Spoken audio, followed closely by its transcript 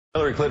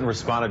Hillary Clinton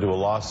responded to a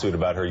lawsuit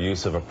about her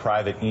use of a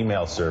private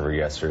email server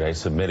yesterday,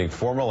 submitting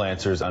formal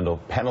answers under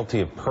penalty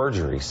of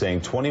perjury,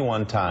 saying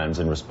 21 times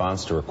in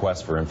response to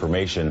requests for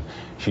information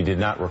she did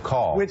not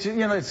recall. Which, you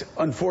know, it's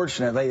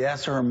unfortunate. They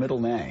asked her middle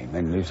name,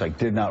 and it's like,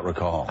 did not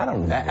recall. I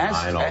don't know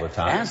mine all the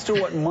time. Asked her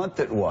what month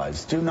it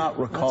was. Do not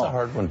recall. That's a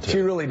hard one, too. She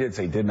really did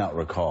say did not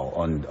recall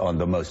on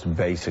the most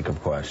basic of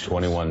questions.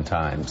 21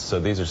 times. So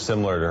these are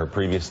similar to her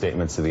previous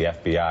statements to the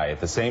FBI. At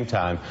the same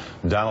time,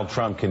 Donald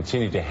Trump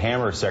continued to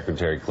hammer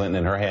Secretary Clinton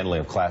in her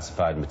handling of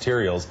classified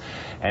materials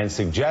and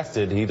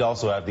suggested he'd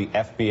also have the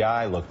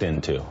FBI looked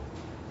into.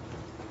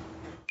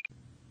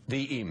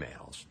 The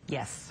emails.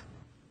 Yes.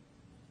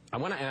 I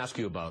want to ask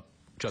you about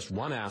just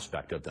one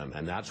aspect of them,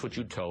 and that's what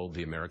you told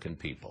the American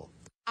people.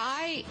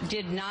 I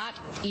did not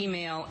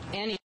email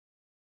any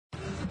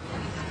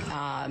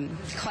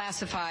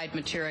classified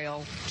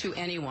material to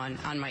anyone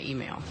on my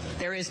email.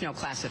 There is no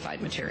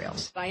classified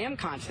materials. I am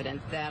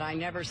confident that I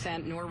never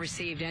sent nor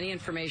received any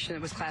information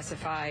that was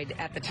classified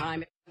at the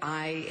time.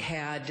 I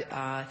had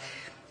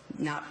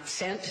not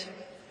sent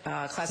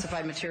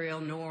classified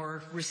material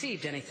nor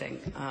received anything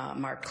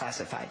marked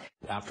classified.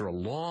 After a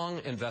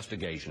long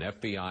investigation,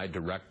 FBI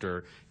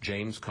Director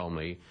James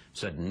Comey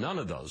said none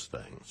of those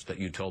things that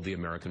you told the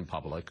American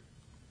public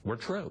were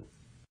true.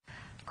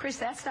 Chris,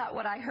 that's not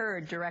what I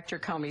heard Director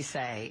Comey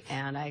say,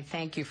 and I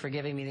thank you for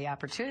giving me the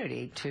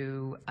opportunity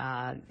to,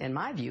 in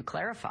my view,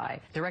 clarify.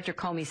 Director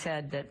Comey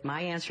said that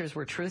my answers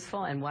were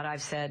truthful and what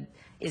I've said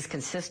is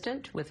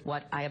consistent with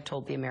what I have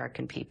told the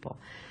American people.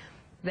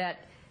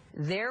 That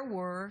there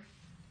were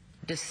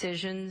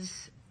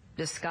decisions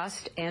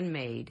discussed and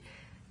made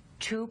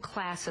to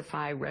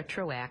classify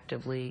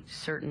retroactively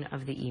certain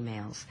of the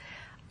emails.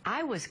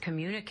 I was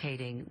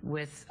communicating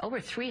with over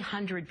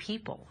 300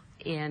 people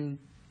in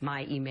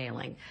my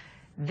emailing.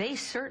 They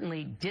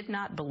certainly did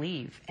not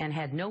believe and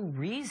had no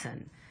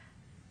reason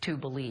to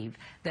believe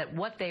that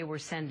what they were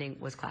sending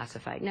was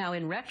classified. Now,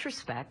 in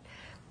retrospect,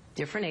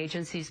 different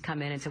agencies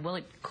come in and say, well,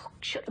 it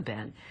should have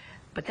been,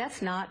 but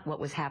that's not what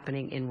was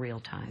happening in real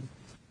time.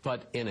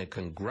 But in a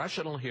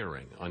congressional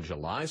hearing on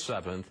July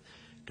 7th,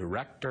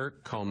 Director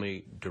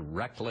Comey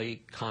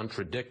directly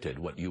contradicted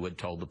what you had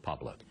told the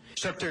public.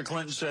 Secretary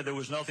Clinton said there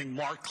was nothing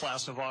marked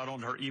classified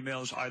on her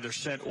emails, either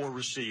sent or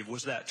received.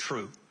 Was that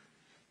true?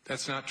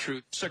 That's not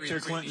true.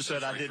 Secretary Clinton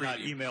said I did not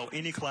email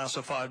any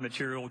classified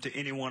material to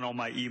anyone on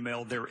my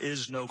email. There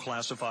is no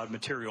classified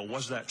material.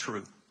 Was that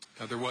true?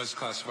 There was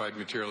classified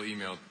material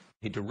emailed.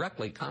 He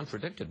directly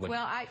contradicted what...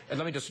 Well, and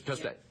let me just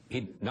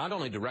he not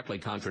only directly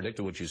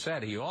contradicted what you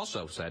said, he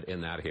also said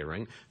in that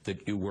hearing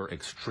that you were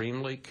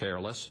extremely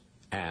careless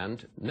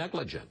and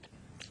negligent.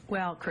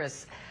 Well,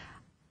 Chris,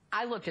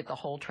 I looked at the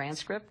whole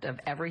transcript of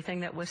everything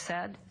that was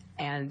said,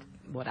 and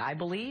what I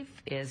believe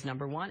is,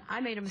 number one,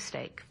 I made a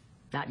mistake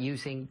not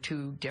using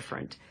two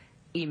different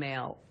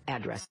email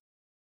addresses.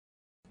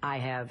 I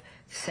have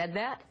said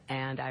that,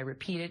 and I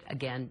repeat it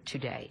again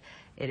today.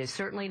 It is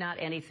certainly not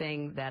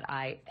anything that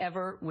I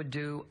ever would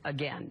do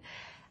again.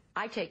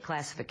 I take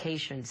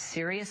classification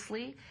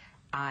seriously.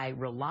 I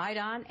relied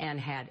on and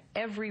had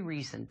every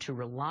reason to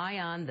rely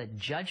on the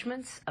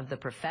judgments of the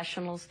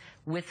professionals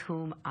with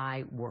whom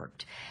I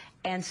worked.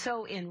 And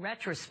so in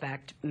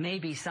retrospect,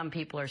 maybe some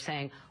people are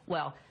saying,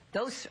 well,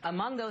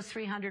 among those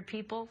 300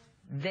 people,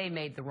 they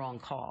made the wrong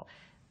call.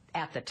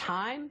 At the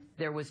time,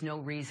 there was no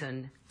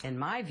reason, in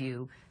my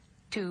view,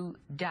 to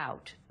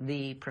doubt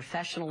the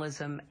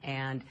professionalism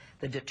and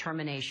the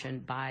determination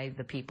by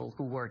the people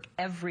who work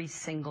every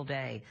single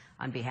day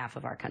on behalf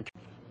of our country.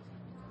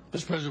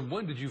 Mr. President,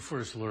 when did you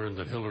first learn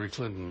that Hillary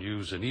Clinton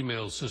used an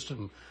email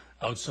system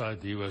outside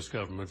the U.S.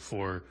 government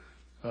for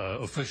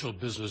official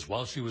business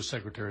while she was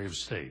Secretary of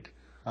State?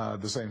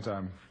 At the same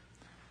time,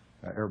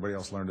 everybody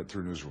else learned it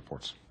through news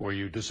reports. Were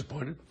you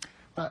disappointed?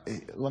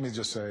 Let me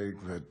just say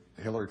that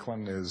Hillary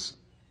Clinton is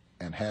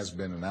and has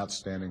been an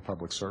outstanding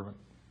public servant.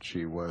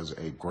 She was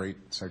a great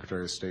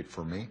Secretary of State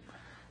for me.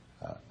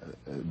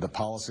 The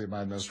policy of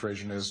my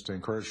administration is to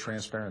encourage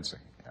transparency,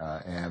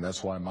 and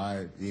that's why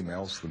my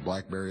emails, the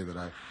BlackBerry that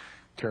I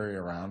carry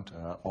around,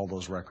 all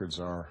those records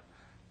are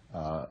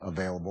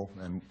available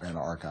and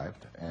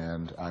archived,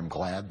 and I'm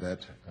glad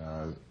that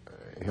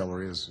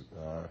Hillary is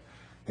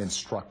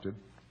instructed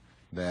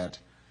that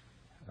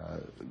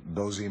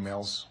those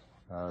emails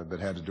that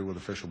had to do with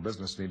official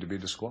business need to be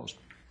disclosed.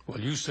 Well,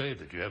 you say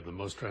that you have the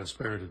most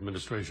transparent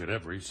administration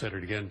ever. You said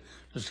it again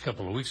just a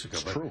couple of weeks ago.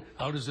 It's true.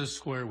 How does this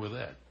square with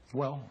that?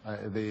 Well,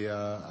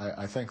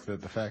 I think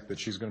that the fact that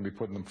she's going to be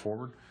putting them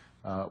forward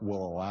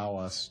will allow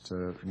us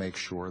to make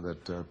sure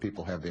that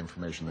people have the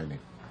information they need.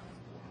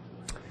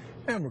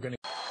 And we're going to...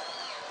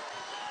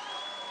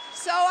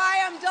 So I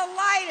am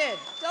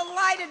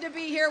delighted to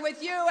be here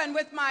with you and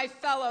with my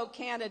fellow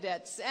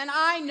candidates. And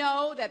I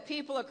know that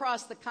people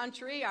across the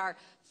country are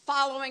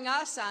following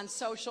us on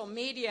social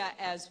media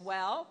as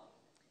well.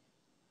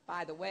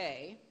 By the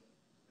way,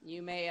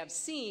 you may have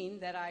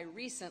seen that I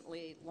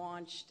recently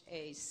launched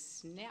a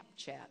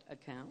Snapchat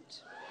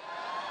account.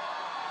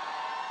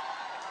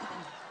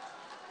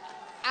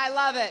 I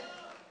love it.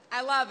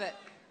 I love it.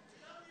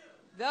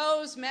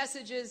 those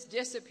messages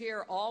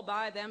disappear all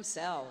by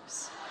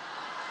themselves.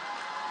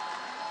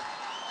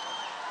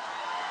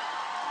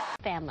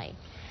 Family.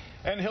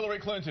 And Hillary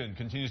Clinton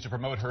continues to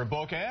promote her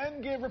book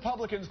and give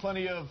Republicans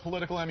plenty of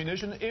political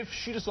ammunition if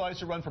she decides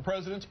to run for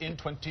president in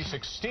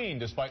 2016.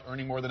 Despite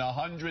earning more than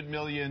 $100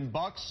 million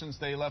since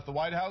they left the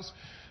White House,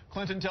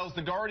 Clinton tells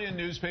the Guardian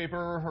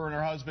newspaper her and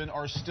her husband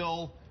are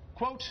still,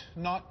 quote,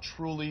 not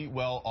truly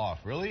well off.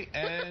 Really?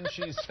 And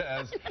she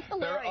says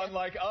they're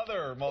unlike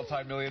other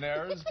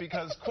multimillionaires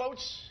because,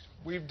 quote,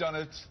 we've done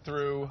it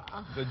through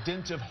the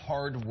dint of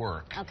hard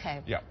work.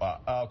 Okay. Yeah.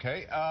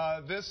 Okay.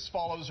 This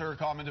follows her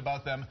comment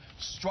about them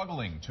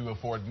struggling to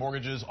afford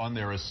mortgages on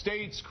their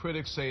estates.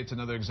 Critics say it's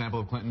another example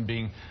of Clinton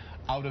being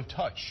out of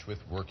touch with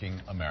working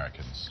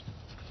Americans.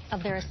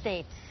 Of their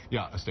estates?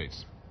 Yeah,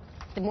 estates.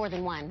 More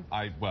than one.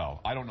 I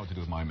don't know what to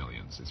do with my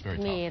millions. It's very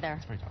tough. Me either.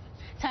 It's very tough.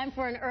 Time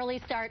for an early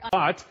start.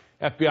 But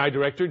FBI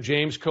Director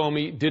James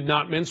Comey did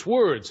not mince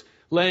words,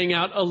 laying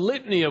out a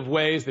litany of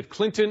ways that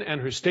Clinton and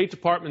her State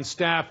Department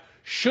staff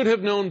should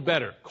have known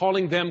better,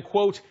 calling them,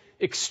 quote,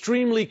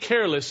 extremely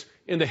careless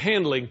in the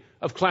handling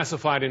of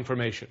classified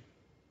information.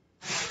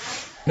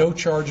 No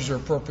charges are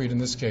appropriate in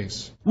this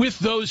case. With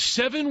those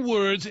 7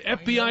 words,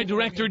 FBI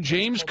Director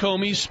James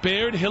Comey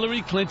spared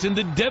Hillary Clinton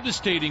the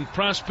devastating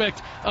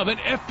prospect of an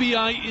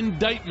FBI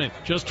indictment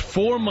just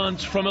 4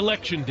 months from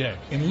Election Day.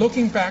 In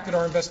looking back at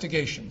our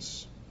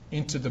investigations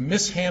into the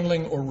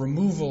mishandling or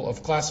removal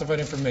of classified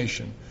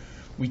information,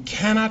 we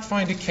cannot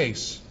find a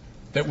case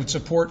that would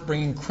support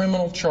bringing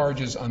criminal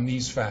charges on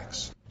these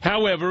facts.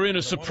 However, in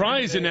a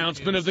surprise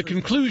announcement of the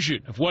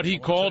conclusion of what he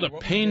called a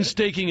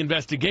painstaking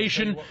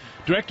investigation,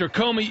 Director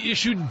Comey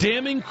issued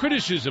damning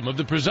criticism of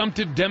the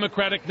presumptive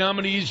Democratic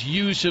nominee's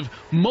use of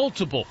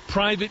multiple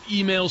private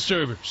email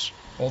servers.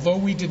 Although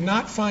we did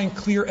not find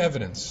clear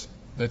evidence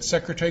that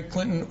Secretary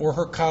Clinton or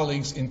her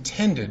colleagues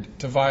intended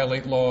to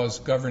violate laws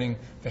governing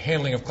the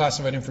handling of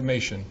classified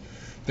information,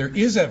 there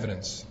is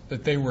evidence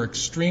that they were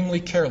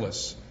extremely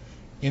careless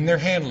in their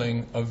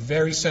handling of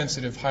very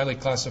sensitive, highly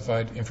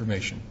classified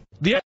information.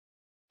 The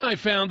FBI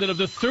found that of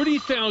the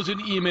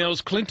 30,000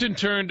 emails Clinton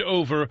turned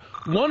over,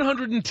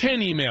 110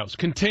 emails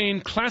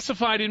contained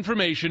classified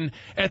information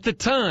at the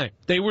time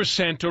they were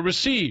sent or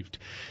received,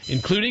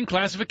 including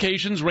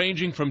classifications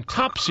ranging from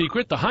top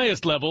secret, the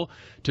highest level,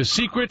 to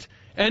secret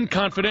and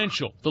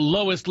confidential, the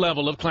lowest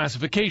level of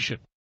classification.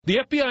 The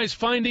FBI's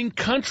finding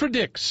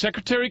contradicts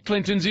Secretary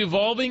Clinton's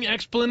evolving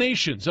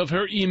explanations of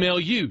her email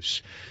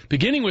use,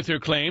 beginning with her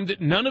claim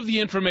that none of the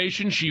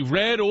information she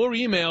read or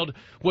emailed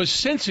was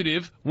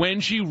sensitive when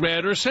she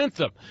read or sent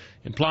them,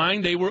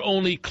 implying they were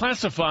only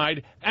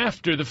classified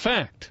after the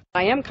fact.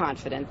 I am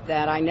confident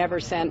that I never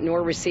sent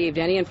nor received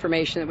any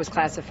information that was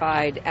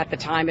classified at the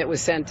time it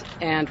was sent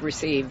and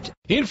received.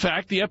 In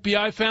fact, the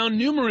FBI found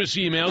numerous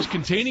emails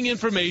containing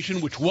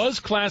information which was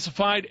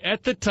classified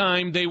at the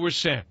time they were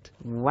sent.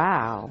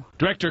 Wow.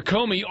 Director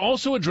Comey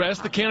also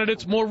addressed the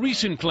candidate's more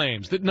recent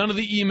claims that none of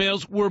the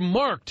emails were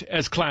marked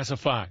as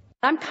classified.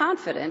 I'm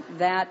confident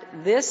that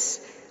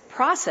this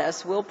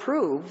process will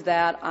prove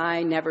that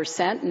I never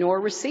sent nor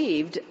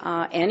received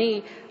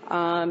any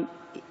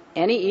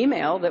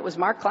email that was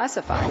marked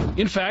classified.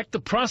 In fact, the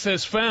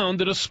process found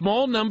that a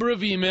small number of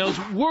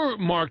emails were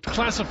marked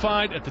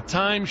classified at the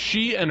time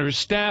she and her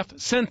staff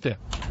sent them.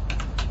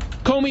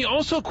 Comey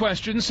also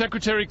questioned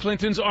Secretary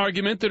Clinton's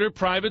argument that her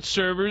private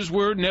servers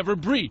were never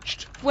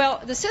breached.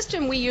 Well, the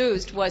system we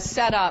used was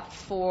set up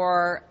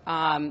for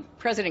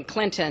President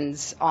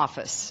Clinton's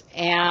office,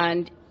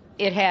 and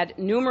it had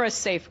numerous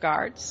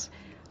safeguards.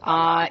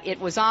 It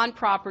was on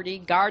property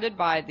guarded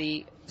by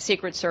the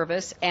Secret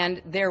Service,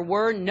 and there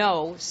were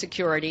no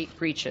security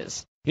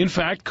breaches. In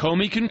fact,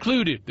 Comey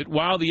concluded that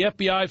while the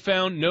FBI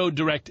found no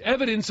direct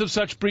evidence of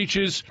such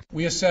breaches,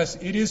 we assess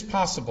it is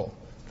possible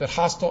that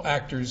hostile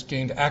actors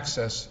gained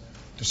access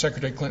to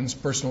Secretary Clinton's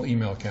personal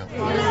email account.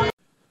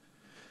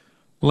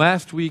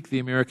 Last week, the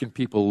American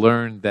people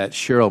learned that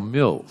Cheryl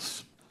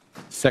Mills,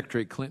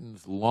 Secretary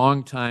Clinton's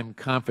longtime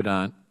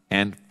confidant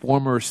and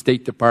former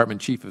State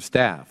Department Chief of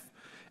Staff,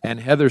 and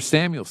Heather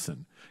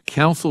Samuelson,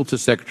 counsel to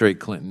Secretary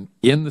Clinton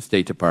in the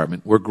State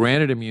Department, were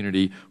granted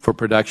immunity for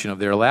production of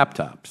their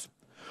laptops.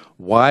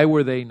 Why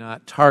were they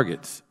not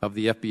targets of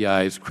the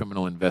FBI's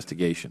criminal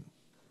investigation?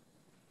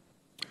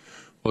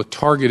 Well, a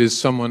target is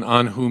someone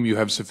on whom you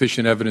have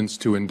sufficient evidence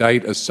to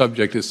indict. A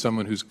subject is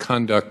someone whose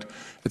conduct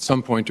at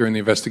some point during the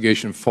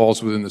investigation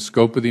falls within the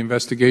scope of the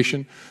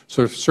investigation.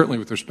 So certainly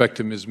with respect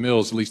to Ms.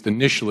 Mills, at least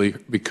initially,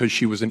 because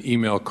she was an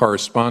email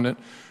correspondent,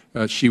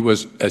 she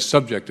was a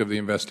subject of the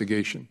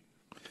investigation.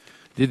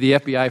 Did the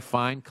FBI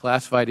find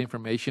classified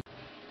information?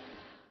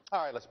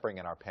 All right, let's bring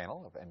in our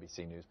panel of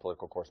NBC News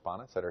political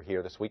correspondents that are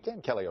here this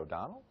weekend. Kelly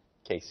O'Donnell,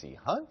 Casey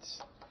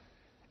Hunt,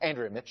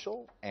 Andrea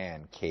Mitchell,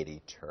 and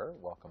Katie Tur.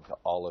 Welcome to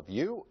all of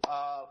you.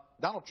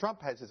 Donald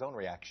Trump has his own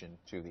reaction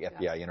to the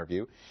FBI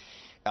interview,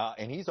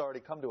 and he's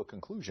already come to a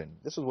conclusion.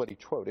 This is what he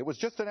wrote. It was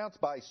just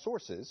announced by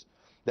sources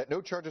that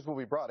no charges will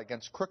be brought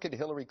against crooked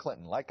Hillary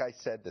Clinton. Like I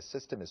said, the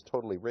system is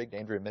totally rigged.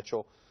 Andrea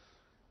Mitchell,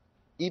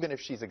 even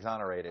if she's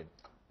exonerated,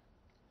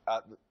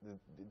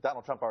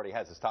 Donald Trump already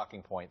has his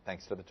talking point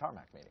thanks to the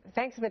tarmac meeting.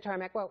 Thanks to the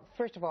tarmac. Well,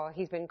 first of all,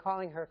 he's been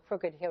calling her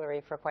Crooked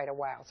Hillary for quite a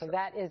while, so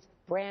that is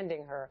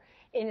branding her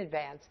in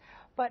advance.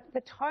 But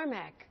the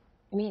tarmac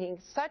meeting,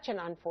 such an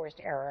unforced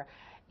error,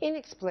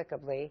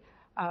 inexplicably.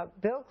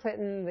 Bill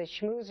Clinton, the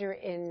schmoozer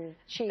in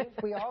chief,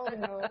 we all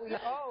know,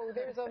 oh,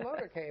 there's a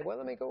motorcade. Well,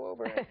 let me go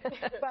over it.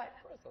 But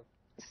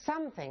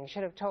something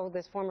should have told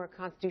this former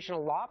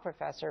constitutional law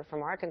professor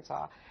from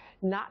Arkansas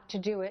not to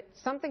do it.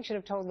 Something should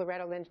have told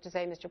Loretta Lynch to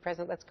say, Mr.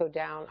 President, let's go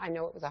down. I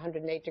know it was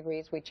 108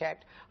 degrees. We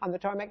checked on the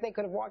tarmac. They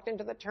could have walked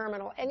into the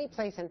terminal, any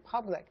place in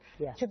public.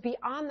 Yes. To be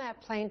on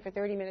that plane for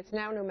 30 minutes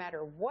now, no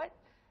matter what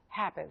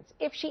happens,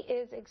 if she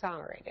is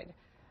exonerated,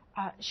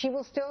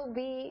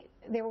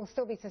 there will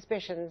still be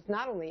suspicions,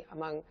 not only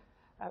among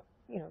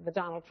the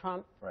Donald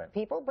Trump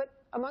people, but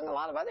among a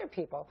lot of other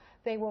people.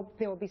 There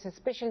will be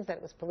suspicions that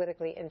it was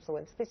politically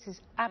influenced. This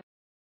is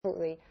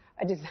absolutely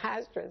a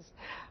disastrous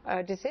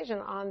decision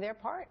on their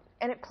part.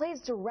 And it plays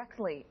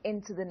directly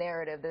into the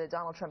narrative that the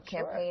Donald Trump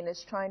campaign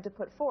is trying to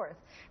put forth,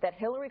 that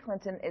Hillary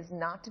Clinton is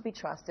not to be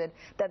trusted,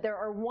 that there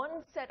are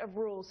one set of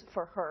rules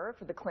for her,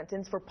 for the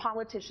Clintons, for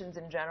politicians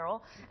in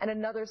general, and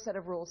another set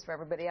of rules for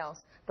everybody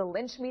else. The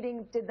Lynch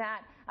meeting did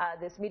that.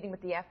 This meeting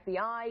with the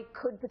FBI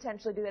could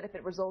potentially do that if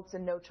it results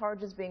in no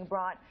charges being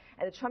brought.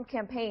 And the Trump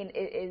campaign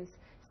is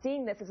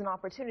seeing this as an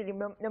opportunity,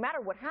 no matter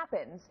what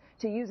happens,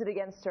 to use it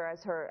against her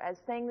as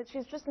saying that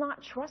she's just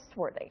not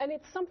trustworthy. And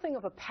it's something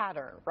of a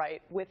pattern,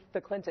 right, with the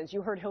Clintons.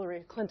 You heard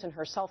Hillary Clinton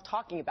herself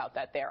talking about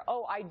that there.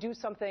 Oh, I do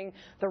something,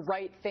 the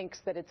right thinks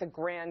that it's a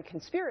grand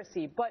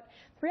conspiracy. But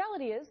the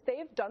reality is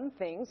they've done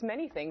things,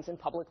 many things in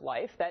public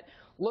life that,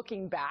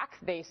 looking back,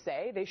 they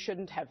say they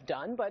shouldn't have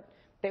done, but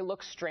they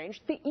look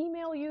strange. The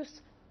email use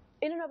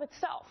in and of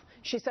itself.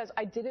 She says,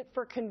 I did it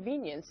for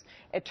convenience.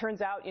 It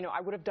turns out,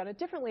 I would have done it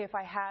differently if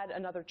I had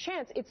another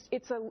chance.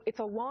 It's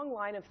a long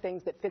line of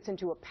things that fits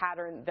into a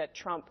pattern that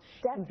Trump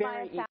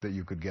that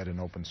you could get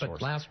in open source.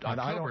 But last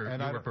October,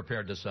 you were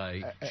prepared to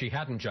say she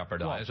hadn't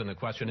jeopardized, and the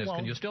question is,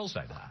 can you still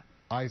say that?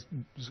 I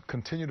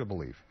continue to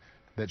believe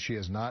that she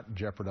has not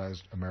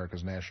jeopardized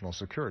America's national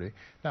security.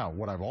 Now,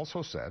 what I've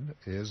also said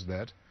is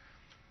that,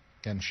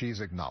 and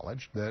she's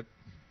acknowledged that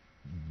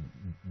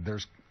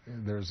there's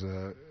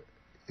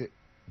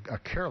a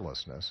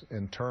carelessness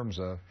in terms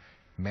of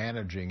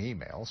managing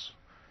emails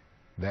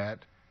that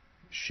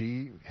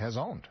she has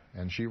owned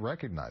and she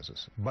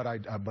recognizes. But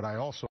I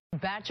also... A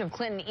batch of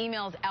Clinton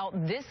emails out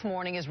this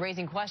morning is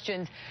raising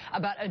questions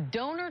about a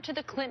donor to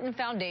the Clinton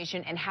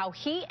Foundation and how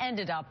he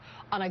ended up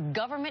on a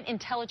government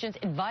intelligence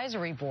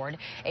advisory board.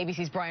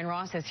 ABC's Brian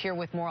Ross is here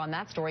with more on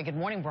that story. Good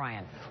morning,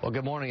 Brian. Well,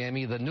 good morning,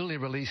 Amy. The newly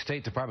released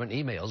State Department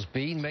emails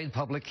being made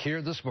public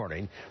here this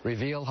morning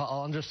reveal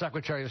how Under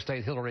Secretary of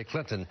State Hillary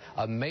Clinton,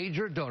 a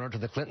major donor to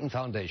the Clinton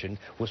Foundation,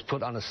 was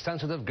put on a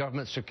sensitive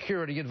government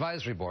security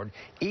advisory board,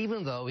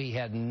 even though he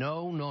had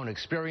no known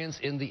experience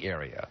in the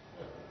area.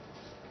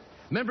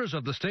 Members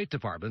of the State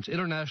Department's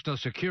International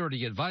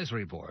Security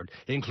Advisory Board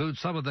include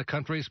some of the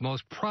country's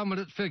most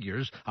prominent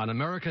figures on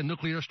American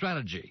nuclear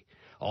strategy,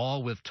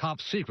 all with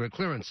top-secret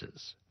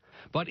clearances.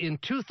 But in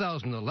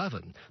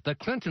 2011, the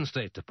Clinton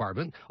State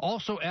Department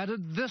also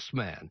added this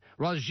man,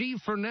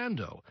 Rajiv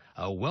Fernando,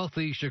 a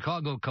wealthy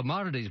Chicago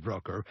commodities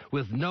broker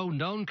with no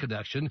known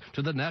connection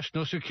to the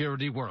national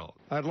security world.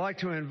 I'd like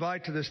to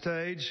invite to the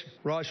stage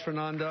Raj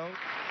Fernando.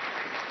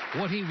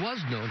 What he was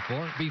known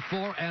for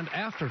before and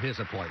after his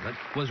appointment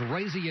was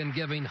raising and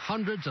giving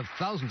hundreds of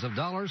thousands of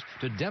dollars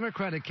to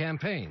Democratic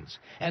campaigns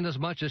and as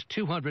much as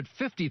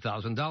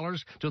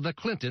 $250,000 to the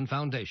Clinton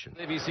Foundation.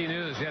 ABC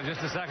News, you have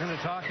just a second to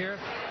talk here?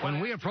 When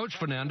we approached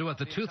Fernando at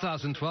the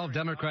 2012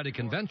 Democratic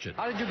Convention...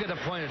 How did you get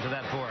appointed to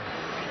that board?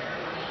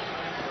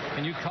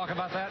 Can you talk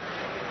about that?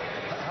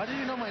 How do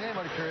you know my name,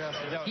 out of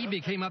curiosity? He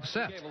became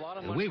upset,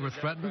 and we were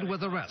threatened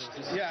with arrest.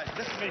 Yeah,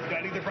 this is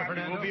vetting the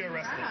property. We'll be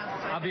arrested.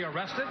 I'll be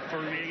arrested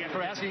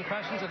for asking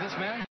questions of this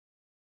man?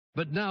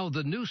 But now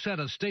the new set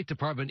of State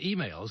Department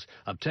emails,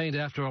 obtained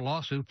after a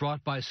lawsuit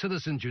brought by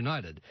Citizens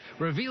United,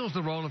 reveals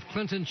the role of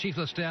Clinton Chief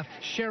of Staff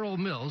Cheryl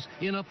Mills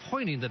in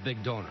appointing the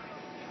big donor,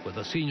 with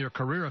a senior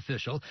career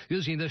official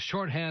using the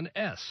shorthand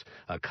S,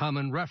 a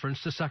common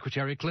reference to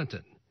Secretary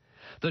Clinton.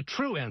 The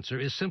true answer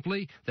is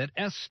simply that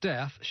S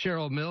staff,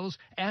 Cheryl Mills,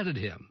 added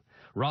him.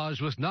 Raj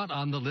was not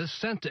on the list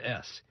sent to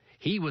S.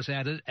 He was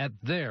added at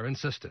their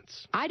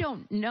insistence. I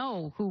don't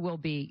know who will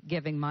be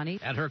giving money.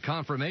 At her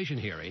confirmation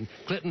hearing,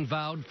 Clinton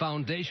vowed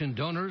foundation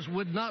donors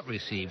would not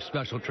receive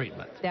special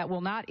treatment. That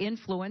will not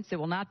influence, it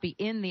will not be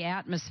in the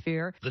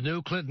atmosphere. The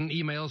new Clinton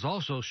emails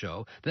also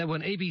show that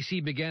when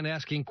ABC began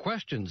asking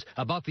questions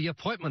about the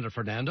appointment of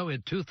Fernando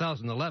in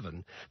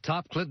 2011,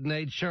 top Clinton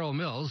aide Cheryl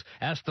Mills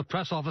asked the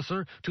press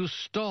officer to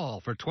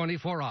stall for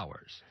 24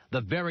 hours.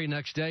 The very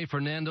next day,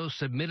 Fernando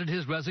submitted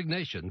his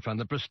resignation from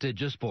the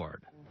prestigious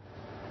board.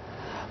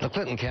 The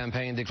Clinton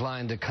campaign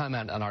declined to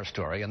comment on our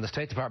story, and the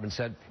State Department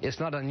said it's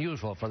not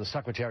unusual for the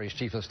Secretary's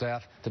chief of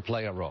staff to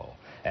play a role.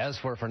 As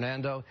for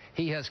Fernando,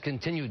 he has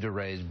continued to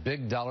raise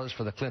big dollars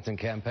for the Clinton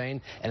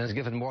campaign and has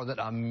given more than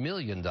 $1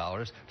 million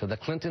to the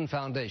Clinton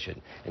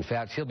Foundation. In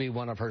fact, he'll be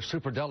one of her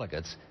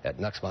superdelegates at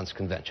next month's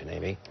convention,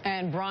 Amy.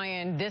 And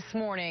Brian, this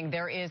morning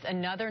there is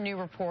another new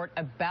report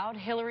about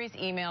Hillary's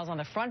emails on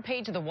the front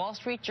page of the Wall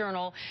Street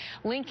Journal,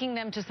 linking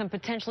them to some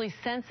potentially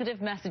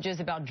sensitive messages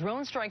about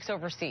drone strikes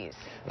overseas.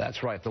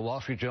 That's right. The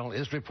Wall Street Journal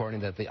is reporting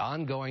that the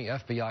ongoing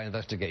FBI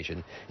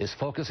investigation is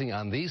focusing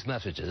on these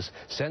messages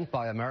sent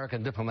by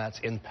American diplomats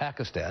in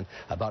Pakistan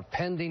about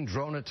pending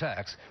drone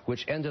attacks,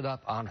 which ended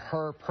up on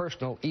her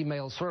personal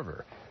email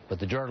server. But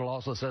the Journal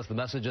also says the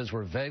messages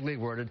were vaguely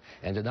worded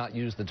and did not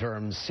use the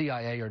terms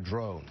CIA or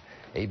drone.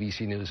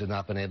 ABC News has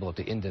not been able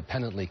to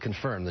independently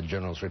confirm the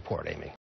Journal's report, Amy.